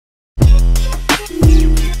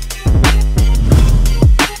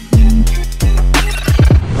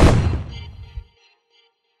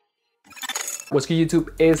What's good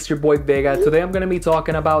YouTube, it's your boy Vega. Today I'm going to be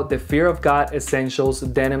talking about the Fear of God Essentials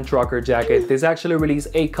Denim Trucker Jacket. This actually released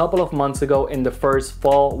a couple of months ago in the first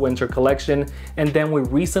fall winter collection, and then we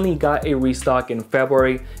recently got a restock in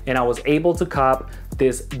February and I was able to cop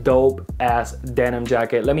this dope ass denim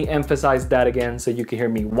jacket. Let me emphasize that again so you can hear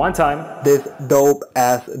me one time. This dope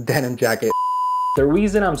ass denim jacket. The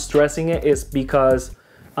reason I'm stressing it is because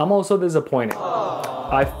I'm also disappointed.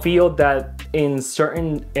 I feel that in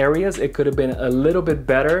certain areas it could have been a little bit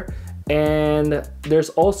better, and there's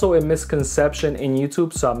also a misconception in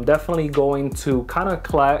YouTube, so I'm definitely going to kind of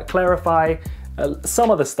clarify some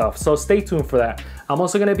of the stuff, so stay tuned for that. I'm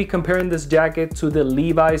also going to be comparing this jacket to the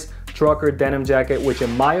Levi's trucker denim jacket, which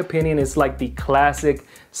in my opinion is like the classic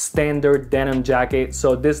standard denim jacket,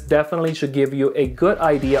 so this definitely should give you a good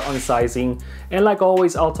idea on sizing. And like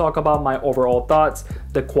always, I'll talk about my overall thoughts,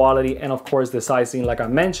 the quality, and of course the sizing like I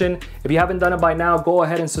mentioned. If you haven't done it by now, go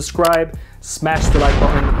ahead and subscribe, smash the like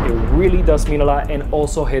button, it really does mean a lot, and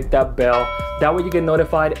also hit that bell, that way you get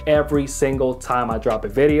notified every single time I drop a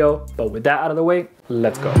video. But with that out of the way,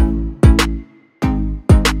 let's go.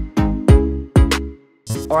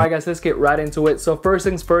 Alright guys, let's get right into it. So first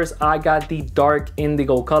things first, I got the dark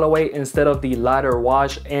indigo colorway instead of the lighter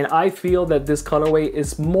wash, and I feel that this colorway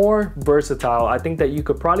is more versatile. I think that you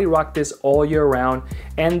could probably rock this all year round,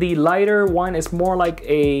 and the lighter one is more like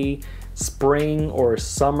a spring or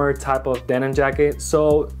summer type of denim jacket.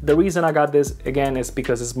 So the reason I got this again is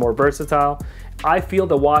because it's more versatile. I feel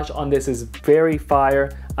the wash on this is very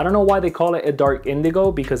fire. I don't know why they call it a dark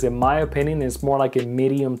indigo, because in my opinion it's more like a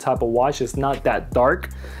medium type of wash. It's not that dark,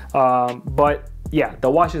 but yeah, the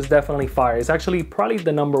wash is definitely fire. It's actually probably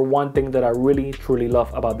the #1 thing that I really truly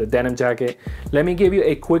love about the denim jacket. Let me give you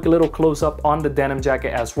a quick little close-up on the denim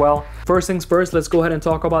jacket as well. First things first, let's go ahead and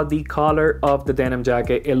talk about the collar of the denim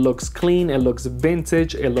jacket. It looks clean, it looks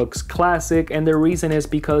vintage, it looks classic, and the reason is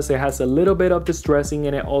because it has a little bit of distressing,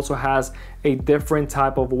 and it also has a different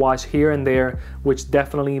type of wash here and there, which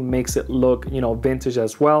definitely makes it look, you know, vintage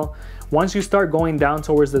as well. Once you start going down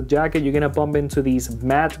towards the jacket, you're gonna bump into these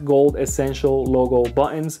matte gold essential logo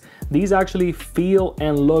buttons. These actually feel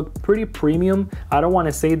and look pretty premium. I don't want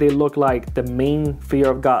to say they look like the main Fear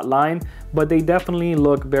of God line, but they definitely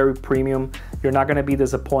look very premium. You're not gonna be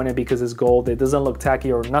disappointed because it's gold. It doesn't look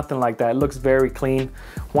tacky or nothing like that. It looks very clean.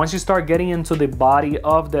 Once you start getting into the body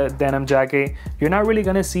of the denim jacket, you're not really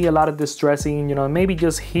gonna see a lot of distressing, you know, maybe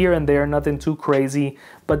just here and there, nothing too crazy.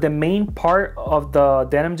 But the main part of the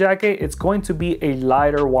denim jacket, it's going to be a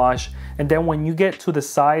lighter wash. And then when you get to the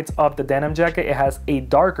sides of the denim jacket, it has a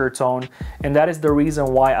darker tone. And that is the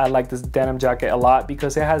reason why I like this denim jacket a lot,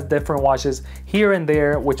 because it has different washes here and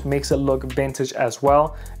there, which makes it look vintage as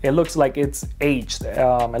well. It looks like it's aged.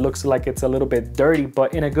 It looks like it's a little bit dirty,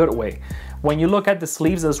 but in a good way. When you look at the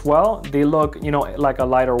sleeves as well, they look, you know, like a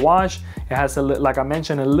lighter wash. It has, like I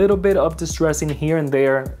mentioned, a little bit of distressing here and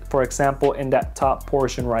there, for example, in that top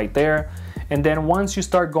portion right there. And then once you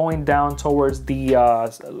start going down towards the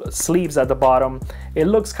sleeves at the bottom, it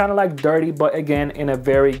looks kind of like dirty, but again, in a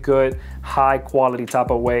very good, high quality type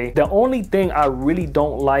of way. The only thing I really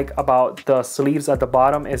don't like about the sleeves at the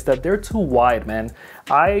bottom is that they're too wide, man.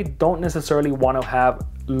 I don't necessarily want to have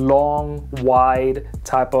long, wide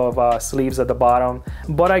type of sleeves at the bottom,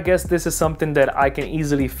 but I guess this is something that I can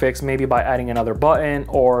easily fix, maybe by adding another button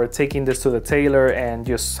or taking this to the tailor and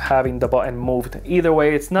just having the button moved. Either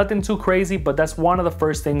way, it's nothing too crazy, but that's one of the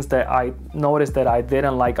first things that I noticed that I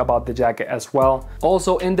didn't like about the jacket as well.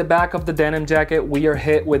 Also, in the back of the denim jacket, we are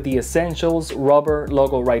hit with the Essentials rubber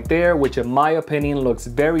logo right there, which in my opinion looks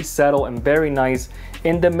very subtle and very nice.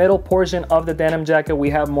 In the middle portion of the denim jacket, we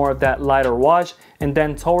have more of that lighter wash, and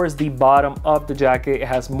then towards the bottom of the jacket, it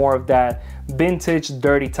has more of that vintage,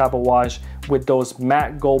 dirty type of wash with those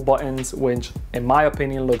matte gold buttons, which in my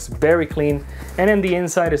opinion looks very clean. And in the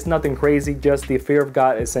inside, it's nothing crazy, just the Fear of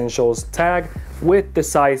God Essentials tag with the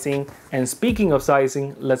sizing. And speaking of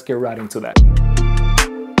sizing, let's get right into that.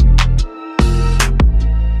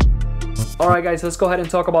 Alright guys, let's go ahead and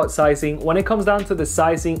talk about sizing. When it comes down to the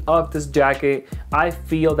sizing of this jacket, I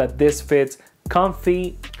feel that this fits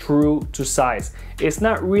comfy, true to size. It's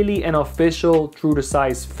not really an official true to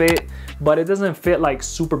size fit, but it doesn't fit like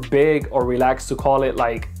super big or relaxed to call it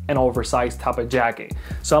like an oversized type of jacket.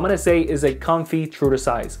 So I'm gonna say is a comfy, true to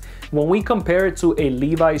size. When we compare it to a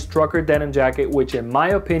Levi's trucker denim jacket, which in my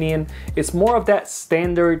opinion, it's more of that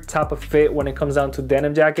standard type of fit when it comes down to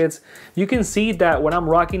denim jackets, you can see that when I'm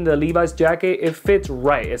rocking the Levi's jacket, it fits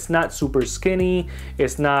right. It's not super skinny,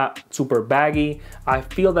 it's not super baggy. I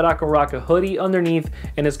feel that I can rock a hoodie underneath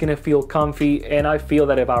and it's gonna feel comfy, and I feel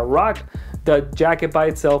that if I rock the jacket by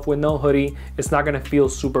itself with no hoodie, it's not gonna feel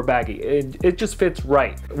super baggy. It just fits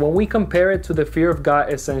right. When we compare it to the Fear of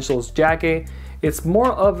God Essentials jacket, it's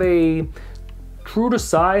more of a true to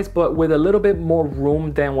size, but with a little bit more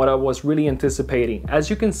room than what I was really anticipating. As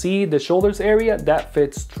you can see, the shoulders area, that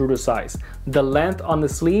fits true to size. The length on the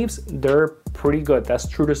sleeves, they're pretty good. That's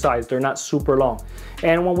true to size. They're not super long.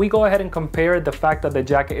 And when we go ahead and compare the fact that the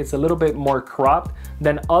jacket is a little bit more cropped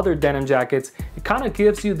than other denim jackets, it kind of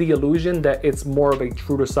gives you the illusion that it's more of a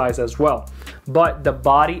true to size as well. But the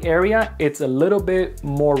body area, it's a little bit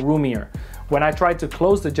more roomier. When I tried to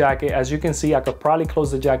close the jacket, as you can see, I could probably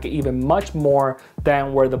close the jacket even much more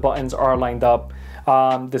than where the buttons are lined up.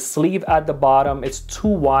 The sleeve at the bottom, it's too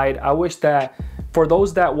wide. I wish that for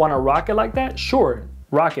those that want to rock it like that, sure,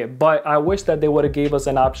 rock it. But I wish that they would have gave us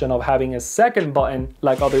an option of having a second button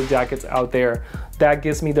like other jackets out there. That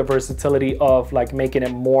gives me the versatility of like making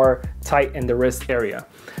it more tight in the wrist area.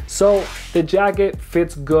 So the jacket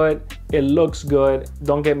fits good. It looks good,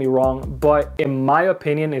 don't get me wrong, but in my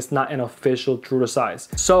opinion, it's not an official true to size.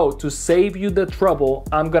 So to save you the trouble,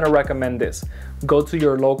 I'm gonna recommend this. Go to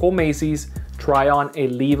your local Macy's, try on a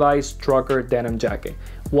Levi's trucker denim jacket.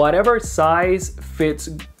 Whatever size fits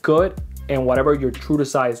good and whatever your true to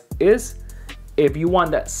size is, if you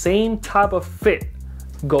want that same type of fit,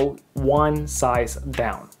 go one size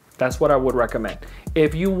down. That's what I would recommend.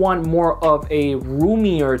 If you want more of a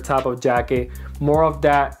roomier type of jacket, more of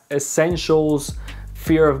that essentials,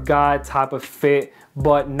 Fear of God type of fit,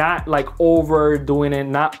 but not like overdoing it,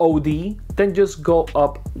 not OD, then just go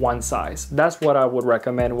up one size. That's what I would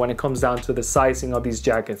recommend when it comes down to the sizing of these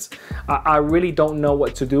jackets. I really don't know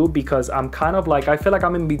what to do because I'm kind of like, I feel like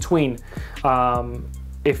I'm in between.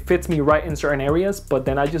 It fits me right in certain areas, but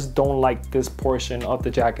then I just don't like this portion of the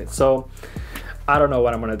jacket. So I don't know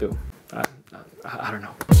what I'm gonna do. I don't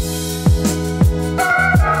know.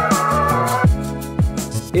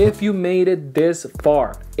 If you made it this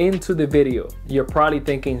far into the video, you're probably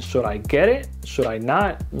thinking, should I get it? Should I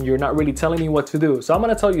not? You're not really telling me what to do. So I'm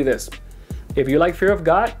gonna tell you this. If you like Fear of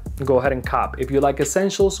God, go ahead and cop. If you like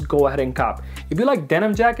essentials, go ahead and cop. If you like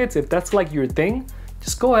denim jackets, if that's like your thing,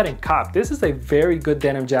 just go ahead and cop. This is a very good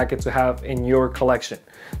denim jacket to have in your collection.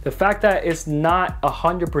 The fact that it's not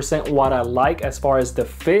 100% what I like as far as the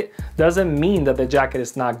fit doesn't mean that the jacket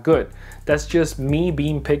is not good. That's just me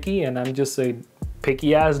being picky, and I'm just a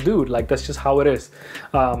picky ass dude. Like, that's just how it is.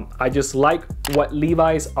 I just like what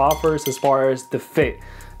Levi's offers as far as the fit.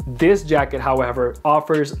 This jacket, however,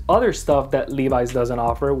 offers other stuff that Levi's doesn't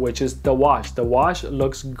offer, which is the wash. The wash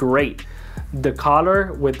looks great. The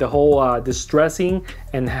collar with the whole distressing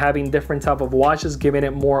and having different type of washes, giving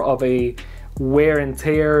it more of a wear and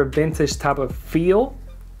tear vintage type of feel,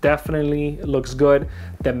 definitely looks good.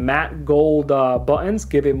 The matte gold buttons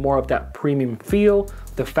give it more of that premium feel.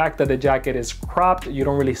 The fact that the jacket is cropped, you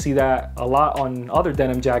don't really see that a lot on other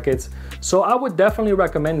denim jackets. So I would definitely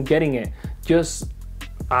recommend getting it.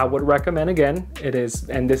 I would recommend, again, it is,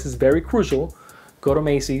 and this is very crucial, go to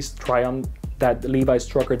Macy's, try on that Levi's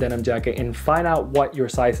trucker denim jacket and find out what your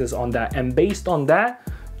size is on that. And based on that,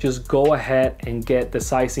 just go ahead and get the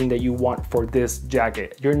sizing that you want for this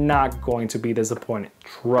jacket. You're not going to be disappointed,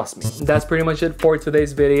 trust me. That's pretty much it for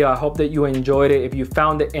today's video. I hope that you enjoyed it. If you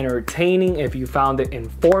found it entertaining, if you found it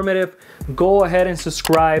informative, go ahead and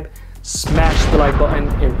subscribe, smash the like button.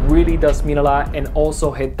 It really does mean a lot. And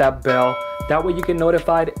also hit that bell. That way you get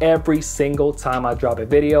notified every single time I drop a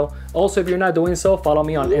video. Also, if you're not doing so, follow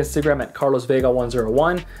me on Instagram at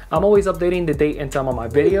carlosvega101. I'm always updating the date and time on my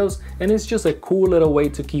videos, and it's just a cool little way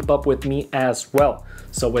to keep up with me as well.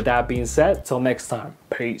 So with that being said, till next time,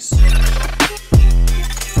 peace.